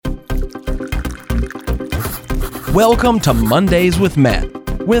Welcome to Mondays with Matt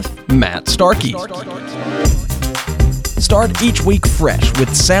Starkey. Start each week fresh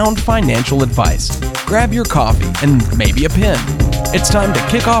with sound financial advice. Grab your coffee and maybe a pen. It's time to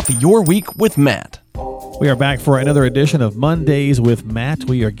kick off your week with Matt. We are back for another edition of Mondays with Matt.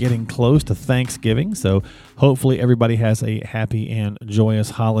 We are getting close to Thanksgiving, so hopefully everybody has a happy and joyous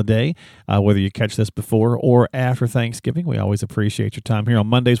holiday, whether you catch this before or after Thanksgiving. We always appreciate your time here on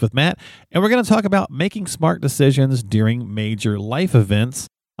Mondays with Matt, and we're going to talk about making smart decisions during major life events.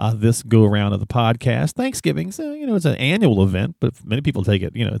 This go-around of the podcast. Thanksgiving, so, it's an annual event, but many people take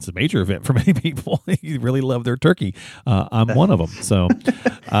it, it's a major event for many people. You really love their turkey. I'm one of them. So,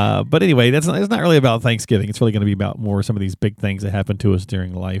 but anyway, it's not really about Thanksgiving. It's really going to be about more some of these big things that happen to us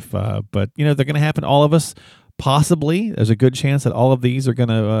during life. But, they're going to happen to all of us. Possibly, there's a good chance that all of these are going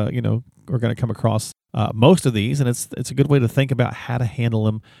to, we're going to come across most of these, and it's a good way to think about how to handle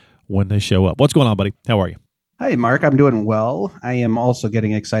them when they show up. What's going on, buddy? How are you? Hi, Mark. I'm doing well. I am also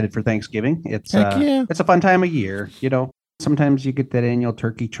getting excited for Thanksgiving. It's a fun time of year. Sometimes you get that annual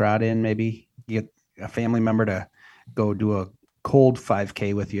turkey trot in. Maybe you get a family member to go do a cold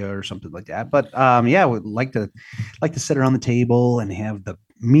 5K with you or something like that. But would like to sit around the table and have the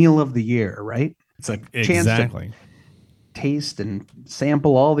meal of the year, right? It's a chance to taste and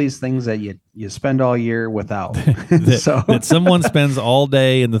sample all these things that you spend all year without. that someone spends all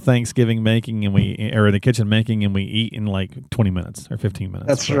day in the Thanksgiving making or in the kitchen making, and we eat in like 20 minutes or 15 minutes.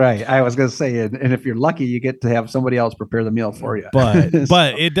 That's right. I was going to say, and if you're lucky, you get to have somebody else prepare the meal for you. But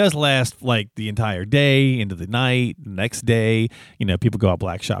it does last like the entire day into the night, the next day. People go out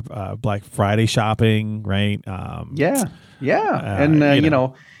Black Friday shopping, right?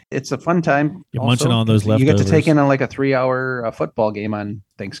 It's a fun time. You're munching on those leftovers. You get to take in like a 3-hour football game on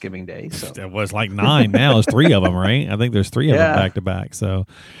Thanksgiving Day. So it was like 9 now. It's 3 of them, right? I think there's 3 of them back to back. So,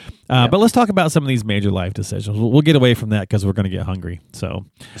 but let's talk about some of these major life decisions. We'll get away from that because we're going to get hungry. So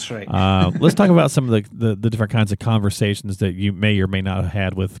that's right. Let's talk about some of the different kinds of conversations that you may or may not have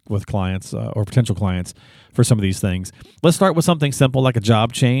had with clients or potential clients for some of these things. Let's start with something simple like a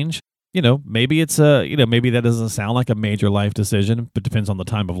job change. Maybe it's maybe that doesn't sound like a major life decision, but depends on the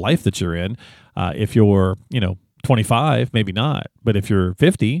time of life that you're in. If you're, 25, maybe not. But if you're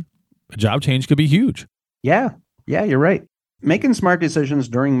 50, a job change could be huge. Yeah, you're right. Making smart decisions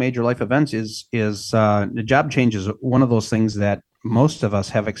during major life events is the job change is one of those things that most of us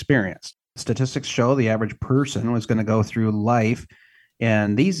have experienced. Statistics show the average person was going to go through life,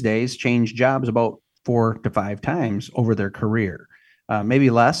 and these days change jobs about 4 to 5 times over their career. Maybe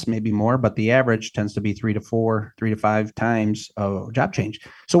less, maybe more, but the average tends to be 3 to 5 times a job change.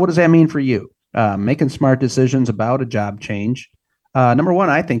 So what does that mean for you? Making smart decisions about a job change. Number one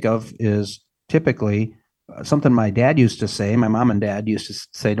I think of is typically something my dad used to say, my mom and dad used to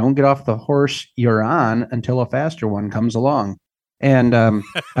say, don't get off the horse you're on until a faster one comes along. And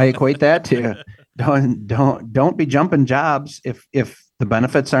I equate that to don't be jumping jobs if the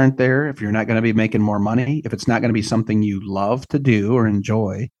benefits aren't there, if you're not going to be making more money, if it's not going to be something you love to do or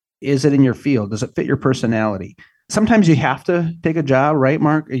enjoy. Is it in your field? Does it fit your personality? Sometimes you have to take a job, right,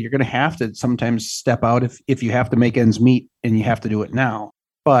 Mark? You're going to have to sometimes step out if you have to make ends meet and you have to do it now.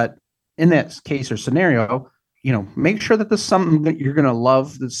 But in that case or scenario, make sure that this is something that you're going to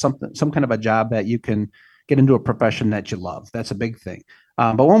love. That's some kind of a job that you can get into a profession that you love. That's a big thing.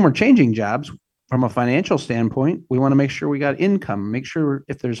 But when we're changing jobs, from a financial standpoint, we want to make sure we got income, make sure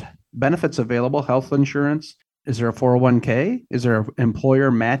if there's benefits available, health insurance, is there a 401k? Is there an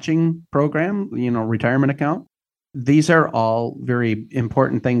employer matching program, retirement account? These are all very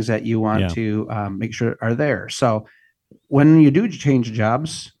important things that you want to make sure are there. So when you do change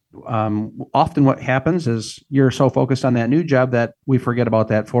jobs, often what happens is you're so focused on that new job that we forget about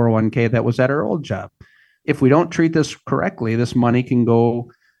that 401k that was at our old job. If we don't treat this correctly, this money can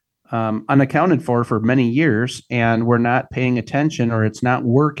go unaccounted for many years, and we're not paying attention, or it's not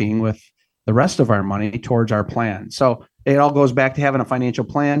working with the rest of our money towards our plan. So it all goes back to having a financial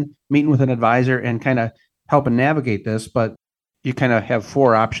plan, meeting with an advisor, and kind of helping navigate this. But you kind of have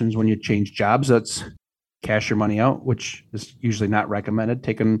 4 options when you change jobs. That's cash your money out, which is usually not recommended.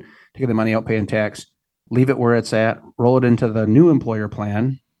 Taking the money out, paying tax, leave it where it's at, roll it into the new employer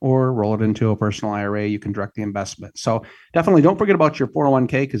plan, or roll it into a personal IRA. You can direct the investment. So definitely don't forget about your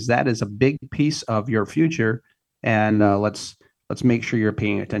 401k, because that is a big piece of your future. And let's make sure you're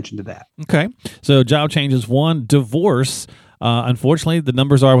paying attention to that. Okay. So job changes. 1, divorce. Unfortunately, the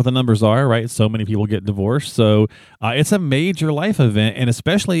numbers are what the numbers are, right? So many people get divorced. So it's a major life event, and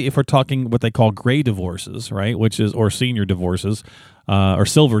especially if we're talking what they call gray divorces, right? Or senior divorces, or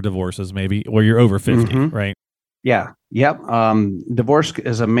silver divorces, maybe, where you're over 50, right? Yeah. Yep. Divorce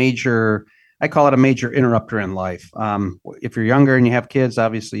is a major I call it a major interrupter in life. If you're younger and you have kids,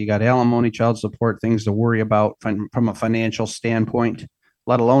 obviously you got alimony, child support, things to worry about from a financial standpoint,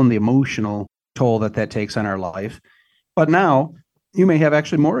 let alone the emotional toll that takes on our life. But now you may have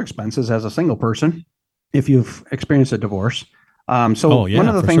actually more expenses as a single person if you've experienced a divorce. One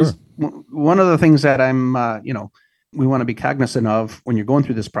of the things that I'm, we want to be cognizant of when you're going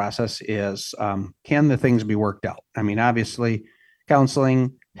through this process is, can the things be worked out? I mean, obviously,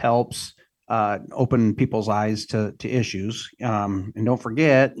 counseling helps open people's eyes to issues. And don't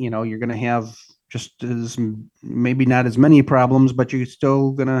forget, you're going to have just as maybe not as many problems, but you're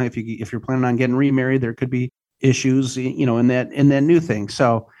still gonna, if you're planning on getting remarried, there could be issues, in that new thing.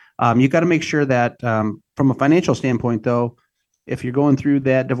 So you got to make sure that from a financial standpoint, though, if you're going through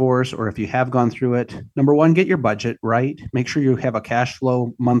that divorce or if you have gone through it, number one, get your budget right. Make sure you have a cash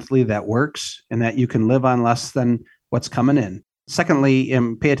flow monthly that works and that you can live on less than what's coming in. Secondly,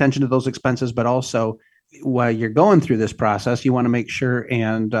 pay attention to those expenses, but also while you're going through this process, you want to make sure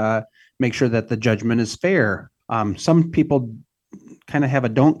that the judgment is fair. Some people kind of have a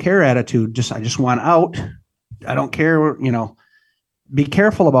don't care attitude. I just want out. I don't care, be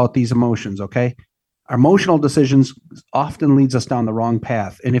careful about these emotions. Okay. Our emotional decisions often leads us down the wrong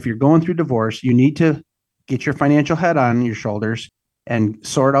path. And if you're going through divorce, you need to get your financial head on your shoulders and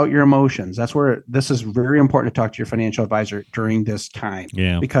sort out your emotions. That's where this is very important to talk to your financial advisor during this time.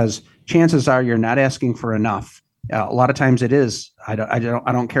 Yeah. Because chances are you're not asking for enough. A lot of times it is, I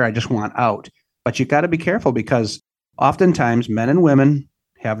don't care. I just want out. But you got to be careful because oftentimes men and women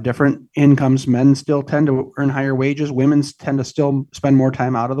have different incomes. Men still tend to earn higher wages. Women tend to still spend more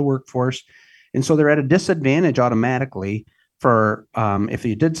time out of the workforce. And so they're at a disadvantage automatically for if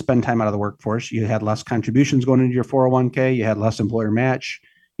you did spend time out of the workforce, you had less contributions going into your 401k, you had less employer match,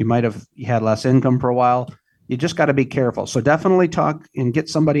 you had less income for a while. You just got to be careful. So definitely talk and get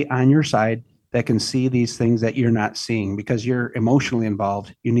somebody on your side that can see these things that you're not seeing because you're emotionally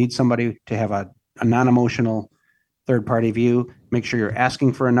involved. You need somebody to have a non-emotional third-party view. Make sure you're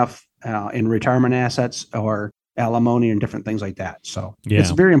asking for enough in retirement assets or alimony and different things like that. So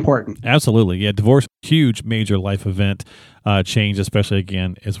It's very important. Absolutely. Yeah. Divorce, huge major life event change, especially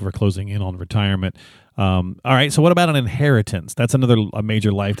again, as we're closing in on retirement. All right. So what about an inheritance? That's another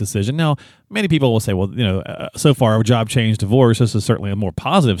major life decision. Now, many people will say, well, so far a job change, divorce, this is certainly a more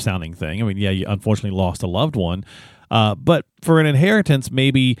positive sounding thing. I mean, yeah, you unfortunately lost a loved one. But for an inheritance,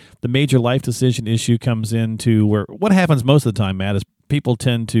 maybe the major life decision issue comes into where what happens most of the time, Matt, is people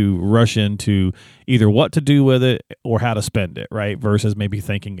tend to rush into either what to do with it or how to spend it, right? Versus maybe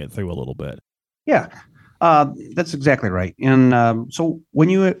thinking it through a little bit. Yeah, that's exactly right. And so when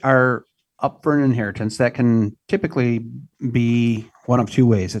you are up for an inheritance, that can typically be one of two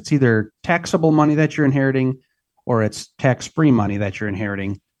ways. It's either taxable money that you're inheriting or it's tax-free money that you're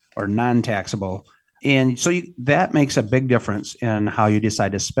inheriting or non-taxable. And so that makes a big difference in how you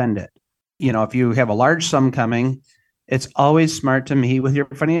decide to spend it. If you have a large sum coming, it's always smart to meet with your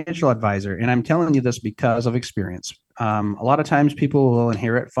financial advisor. And I'm telling you this because of experience. A lot of times people will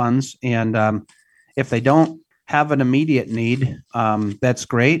inherit funds. And if they don't have an immediate need, that's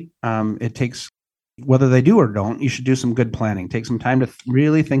great. It takes, whether they do or don't, you should do some good planning. Take some time to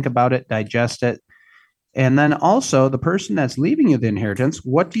really think about it, digest it. And then also the person that's leaving you the inheritance,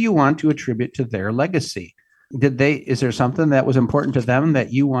 what do you want to attribute to their legacy? Is there something that was important to them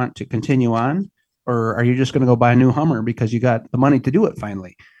that you want to continue on? Or are you just going to go buy a new Hummer because you got the money to do it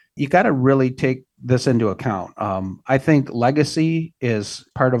finally? You got to really take this into account. I think legacy is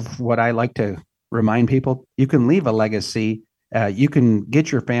part of what I like to remind people. You can leave a legacy. You can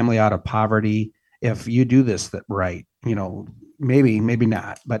get your family out of poverty if you do this right. Maybe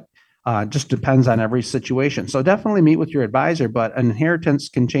not, but just depends on every situation. So definitely meet with your advisor, but an inheritance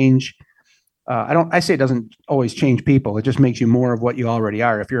can change. I say it doesn't always change people. It just makes you more of what you already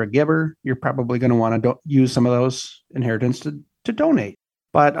are. If you're a giver, you're probably going to want to use some of those inheritance to donate.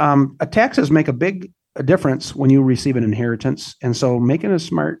 But taxes make a difference when you receive an inheritance. And so making a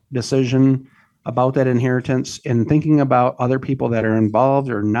smart decision about that inheritance and thinking about other people that are involved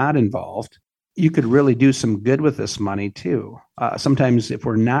or not involved, you could really do some good with this money too. Sometimes if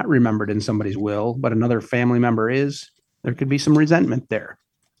we're not remembered in somebody's will, but another family member is, there could be some resentment there.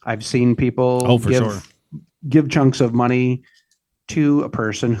 I've seen people give chunks of money to a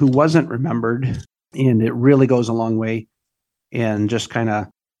person who wasn't remembered, and it really goes a long way in just kind of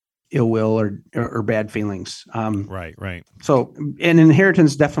ill will or bad feelings. Right. So an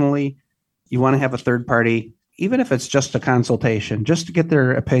inheritance, definitely you want to have a third party, even if it's just a consultation, just to get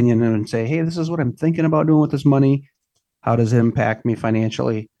their opinion and say, hey, this is what I'm thinking about doing with this money. How does it impact me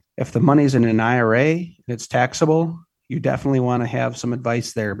financially? If the money's in an IRA, it's taxable, you definitely want to have some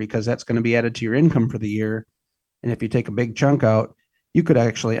advice there, because that's going to be added to your income for the year. And if you take a big chunk out, you could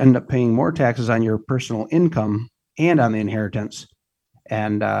actually end up paying more taxes on your personal income and on the inheritance,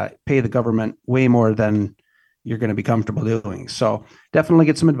 and pay the government way more than you're going to be comfortable doing. So definitely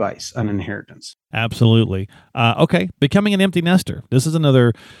get some advice on inheritance. Absolutely. Okay, becoming an empty nester. This is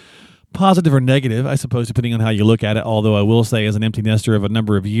another positive or negative, I suppose, depending on how you look at it. Although I will say, as an empty nester of a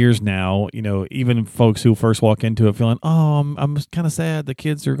number of years now, even folks who first walk into it feeling, I'm kind of sad the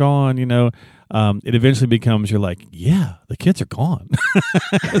kids are gone, it eventually becomes, you're like, yeah, the kids are gone.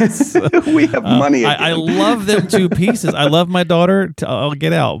 So, we have money. I love them to pieces. I love my daughter. I'll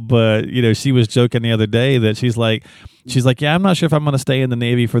get out. But, she was joking the other day that she's like, yeah, I'm not sure if I'm going to stay in the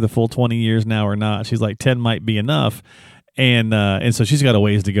Navy for the full 20 years now or not. She's like, 10 might be enough. And so she's got a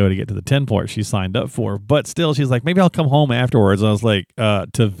ways to go to get to the 10 port she signed up for. But still, she's like, maybe I'll come home afterwards. And I was like,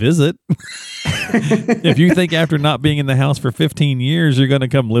 to visit? If you think after not being in the house for 15 years, you're going to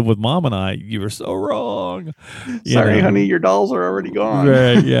come live with Mom and I, you were so wrong. Sorry, honey, your dolls are already gone.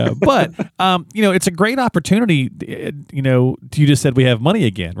 Right, yeah. But, it's a great opportunity. You just said we have money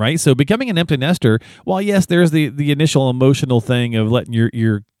again, right? So becoming an empty nester, while yes, there's the initial emotional thing of letting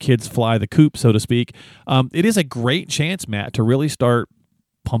your kids fly the coop, so to speak, it is a great chance, Matt, to really start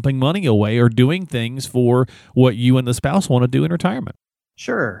pumping money away or doing things for what you and the spouse want to do in retirement.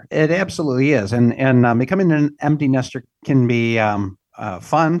 Sure, it absolutely is, and becoming an empty nester can be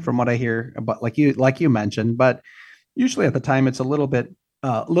fun, from what I hear. But like you mentioned, but usually at the time it's a little bit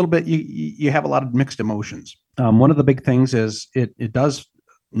you have a lot of mixed emotions. One of the big things is it does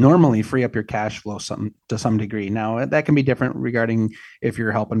normally free up your cash flow to some degree. Now, that can be different regarding if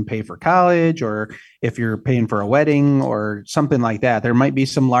you're helping pay for college or if you're paying for a wedding or something like that. There might be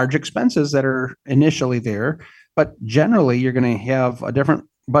some large expenses that are initially there, but generally you're going to have a different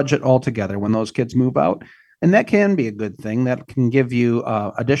budget altogether when those kids move out. And that can be a good thing. That can give you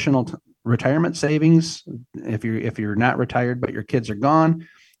additional retirement savings if you're not retired but your kids are gone.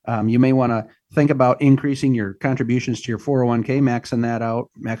 You may want to think about increasing your contributions to your 401k,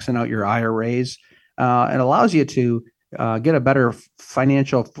 maxing out your IRAs. It allows you to get a better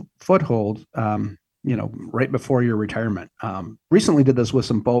financial foothold, right before your retirement. Recently did this with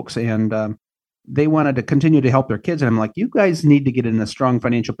some folks, and they wanted to continue to help their kids. And I'm like, you guys need to get in a strong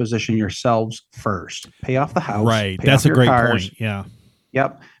financial position yourselves first. Pay off the house. Right. That's a great point. Yeah.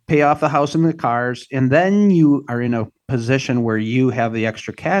 Yep. Pay off the house and the cars. And then you are in a position where you have the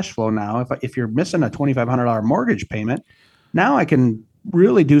extra cash flow now. If you're missing a $2,500 mortgage payment, now I can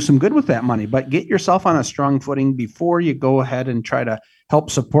really do some good with that money. But get yourself on a strong footing before you go ahead and try to help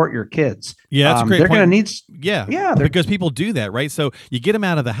support your kids. Yeah, that's a great point. They're going to need... Yeah, because people do that, right? So you get them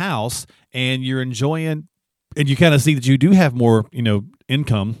out of the house and you're enjoying, and you kind of see that you do have more,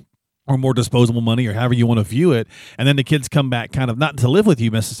 income or more disposable money, or however you want to view it. And then the kids come back kind of not to live with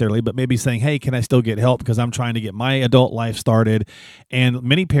you necessarily, but maybe saying, hey, can I still get help because I'm trying to get my adult life started? And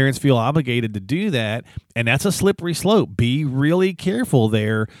many parents feel obligated to do that. And that's a slippery slope. Be really careful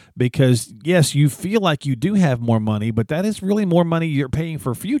there, because yes, you feel like you do have more money, but that is really more money you're paying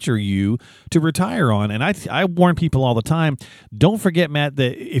for future you to retire on. And I warn people all the time, don't forget, Matt,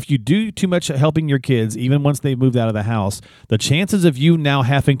 that if you do too much helping your kids, even once they've moved out of the house, the chances of you now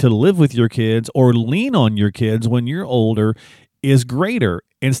having to live with your kids or lean on your kids when you're older is greater.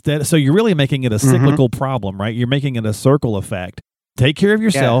 So you're really making it a cyclical problem, right? You're making it a circle effect. Take care of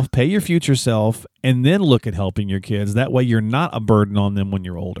yourself, pay your future self, and then look at helping your kids. That way you're not a burden on them when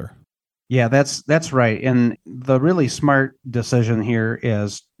you're older. Yeah, that's right. And the really smart decision here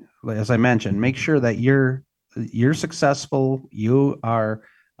is, as I mentioned, make sure that you're successful. You are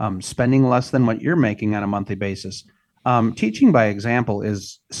spending less than what you're making on a monthly basis. Teaching by example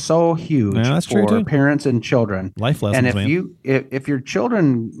is so huge for parents and children. Life lessons, and if your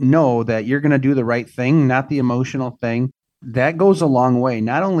children know that you're going to do the right thing, not the emotional thing, that goes a long way,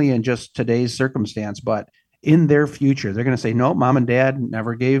 not only in just today's circumstance, but in their future. They're going to say, no, Mom and Dad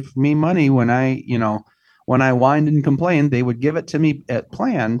never gave me money when I whined and complained. They would give it to me at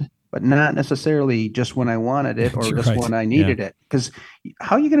planned, but not necessarily just when I wanted it or just when I needed it. Because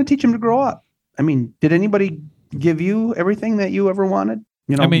how are you going to teach them to grow up? I mean, did anybody give you everything that you ever wanted?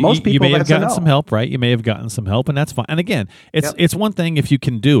 Most people, you may have gotten some help, right? You may have gotten some help, and that's fine. And again, it's one thing if you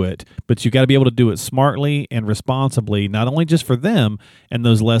can do it, but you got to be able to do it smartly and responsibly, not only just for them and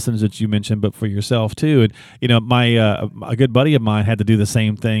those lessons that you mentioned, but for yourself too. And my a good buddy of mine had to do the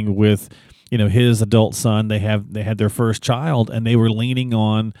same thing with his adult son. They had their first child, and they were leaning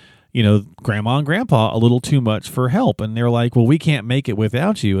on grandma and grandpa a little too much for help. And they're like, well, we can't make it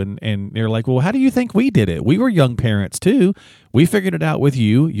without you. And they're like, well, how do you think we did it? We were young parents too. We figured it out with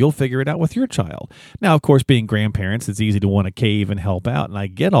you. You'll figure it out with your child. Now, of course, being grandparents, it's easy to want to cave and help out. And I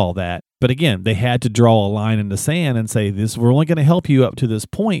get all that. But again, they had to draw a line in the sand and say, we're only going to help you up to this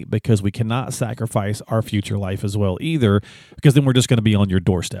point because we cannot sacrifice our future life as well either, because then we're just going to be on your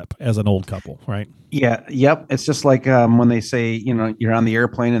doorstep as an old couple, right? Yeah. Yep. It's just like when they say, you're on the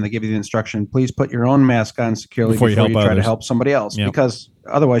airplane and they give you the instruction, please put your own mask on securely before you try to help somebody else, because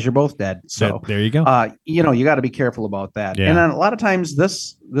otherwise you're both dead. So there you go. You got to be careful about that. Yeah. And then a lot of times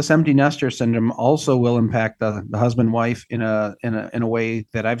this empty nester syndrome also will impact the husband, wife in a way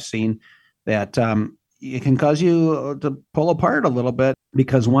that I've seen that it can cause you to pull apart a little bit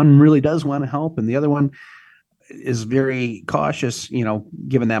because one really does want to help and the other one is very cautious,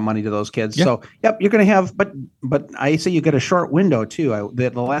 giving that money to those kids. Yep. So, you're going to have, but I say you get a short window too. The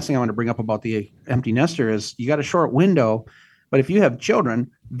last thing I want to bring up about the empty nester is you got a short window, but if you have children,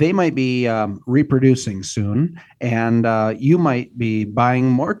 they might be reproducing soon, and you might be buying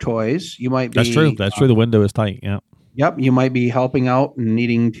more toys. You might be. That's true. That's true. The window is tight. Yeah. Yep. You might be helping out and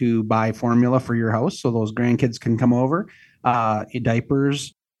needing to buy formula for your house so those grandkids can come over,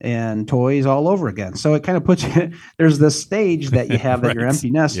 diapers and toys all over again. So it kind of puts you, there's this stage that you have right. at your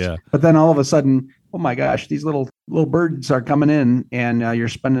empty nest, yeah. But then all of a sudden, oh my gosh, these little birds are coming in and you're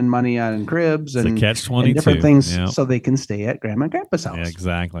spending money on cribs and catch-22 and different things so they can stay at grandma and grandpa's house. Yeah,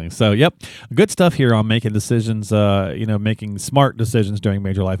 exactly. So, good stuff here on making decisions, making smart decisions during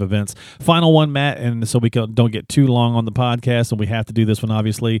major life events. Final one, Matt, and so we don't get too long on the podcast, and we have to do this one,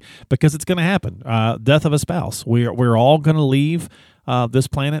 obviously, because it's going to happen. Death of a spouse. We're all going to leave this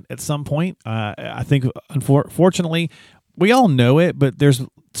planet at some point. I think, unfortunately, we all know it, but there's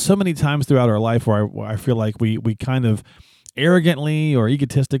so many times throughout our life where I feel like we kind of arrogantly or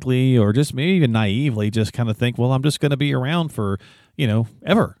egotistically or just maybe even naively just kind of think, well, I'm just going to be around for,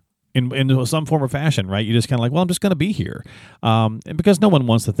 ever in some form or fashion, right? You just kind of like, well, I'm just going to be here. And because no one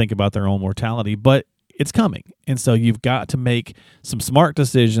wants to think about their own mortality, but it's coming. And so you've got to make some smart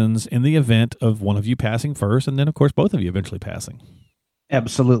decisions in the event of one of you passing first, and then, of course, both of you eventually passing.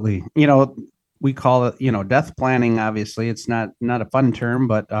 Absolutely. We call it, death planning. Obviously, it's not a fun term,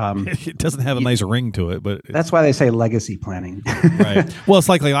 but it doesn't have a nice ring to it. But that's why they say legacy planning. Right. Well, it's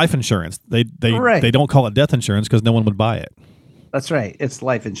like life insurance. They don't call it death insurance because no one would buy it. That's right. It's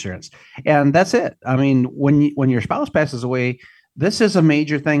life insurance, and that's it. I mean, when your spouse passes away, this is a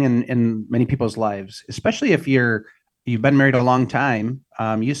major thing in many people's lives, especially if you've been married a long time.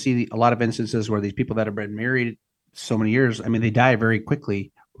 You see a lot of instances where these people that have been married so many years, I mean, they die very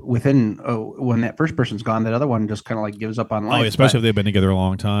quickly. Within when that first person's gone, that other one just kind of like gives up on life. Oh, especially if they've been together a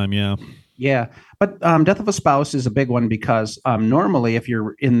long time. Yeah. Yeah. But death of a spouse is a big one because normally if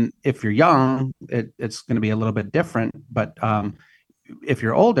you're young, it's going to be a little bit different. But if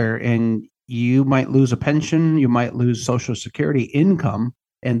you're older and you might lose a pension, you might lose Social Security income,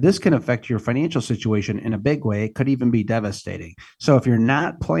 and this can affect your financial situation in a big way. It could even be devastating. So if you're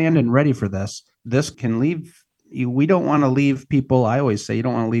not planned and ready for this can leave. We don't want to leave people. I always say you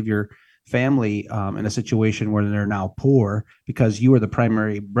don't want to leave your family in a situation where they're now poor because you were the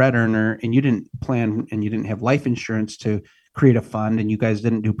primary bread earner and you didn't plan and you didn't have life insurance to create a fund and you guys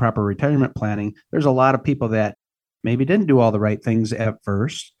didn't do proper retirement planning. There's a lot of people that maybe didn't do all the right things at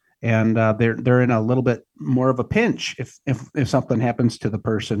first, and they're in a little bit more of a pinch if something happens to the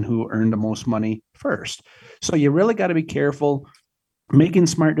person who earned the most money first. So you really got to be careful. Making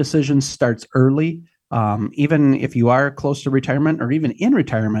smart decisions starts early. Even if you are close to retirement or even in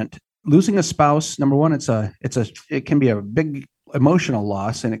retirement, losing a spouse, number one, it can be a big emotional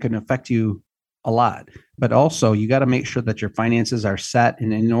loss and it can affect you a lot. But also you got to make sure that your finances are set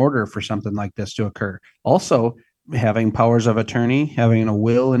and in order for something like this to occur. Also, having powers of attorney, having a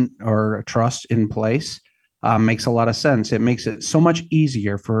will or a trust in place makes a lot of sense. It makes it so much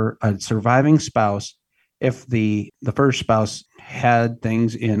easier for a surviving spouse if the first spouse had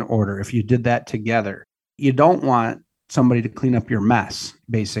things in order. If you did that together, you don't want somebody to clean up your mess,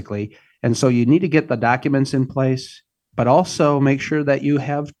 basically. And so you need to get the documents in place, but also make sure that you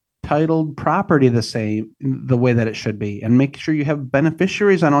have titled property the way that it should be, and make sure you have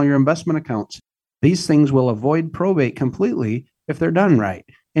beneficiaries on all your investment accounts. These things will avoid probate completely if they're done right.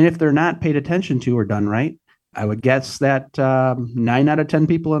 And if they're not paid attention to or done right, I would guess that 9 out of 10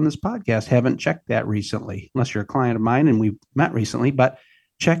 people on this podcast haven't checked that recently, unless you're a client of mine and we've met recently. But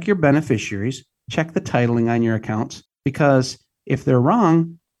check your beneficiaries, check the titling on your accounts, because if they're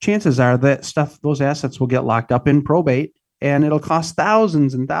wrong, chances are that those assets will get locked up in probate, and it'll cost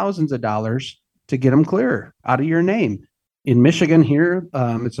thousands and thousands of dollars to get them clear out of your name. In Michigan here,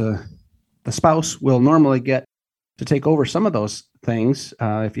 the spouse will normally get to take over some of those things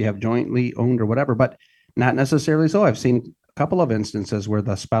if you have jointly owned or whatever, but not necessarily so. I've seen a couple of instances where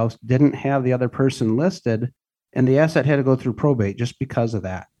the spouse didn't have the other person listed and the asset had to go through probate just because of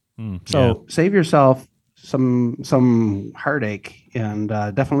that. So save yourself some heartache and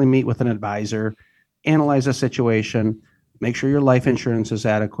definitely meet with an advisor, analyze the situation, make sure your life insurance is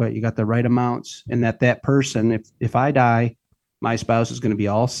adequate, you got the right amounts, and that person, if I die, my spouse is going to be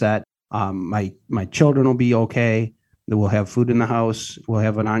all set. My children will be okay. We'll have food in the house. We'll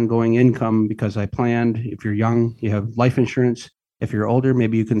have an ongoing income because I planned. If you're young, you have life insurance. If you're older,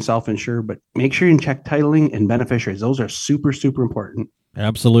 maybe you can self-insure, but make sure you check titling and beneficiaries. Those are super, super important.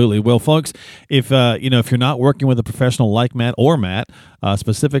 Absolutely. Well, folks, if you're not working with a professional like Matt or Matt,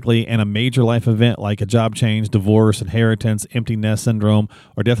 specifically in a major life event like a job change, divorce, inheritance, empty nest syndrome,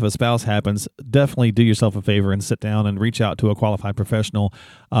 or death of a spouse happens, definitely do yourself a favor and sit down and reach out to a qualified professional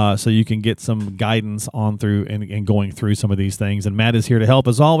so you can get some guidance on through and going through some of these things. And Matt is here to help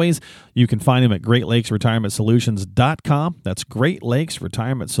as always. You can find him at GreatLakesRetirementSolutions.com. That's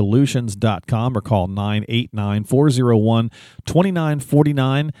GreatLakesRetirementSolutions.com, or call 989-401-2949.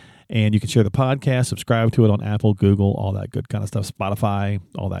 And you can share the podcast, subscribe to it on Apple, Google, all that good kind of stuff, Spotify,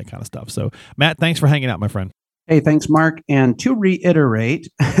 all that kind of stuff. So, Matt, thanks for hanging out, my friend. Hey, thanks, Mark. And to reiterate,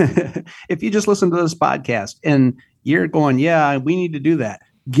 if you just listen to this podcast and you're going, yeah, we need to do that,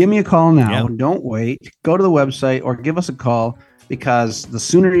 give me a call now. Yeah. Don't wait. Go to the website or give us a call, because the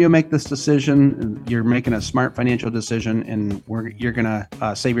sooner you make this decision, you're making a smart financial decision, and you're going to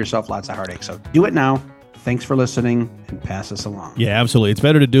save yourself lots of heartache. So do it now. Thanks for listening, and pass us along. Yeah, absolutely. It's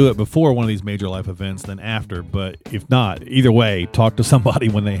better to do it before one of these major life events than after. But if not, either way, talk to somebody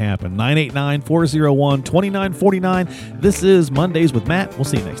when they happen. 989-401-2949. This is Mondays with Matt. We'll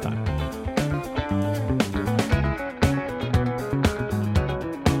see you next time.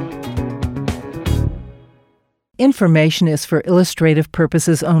 Information is for illustrative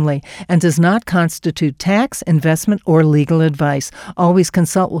purposes only and does not constitute tax, investment, or legal advice. Always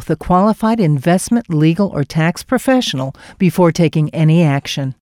consult with a qualified investment, legal, or tax professional before taking any action.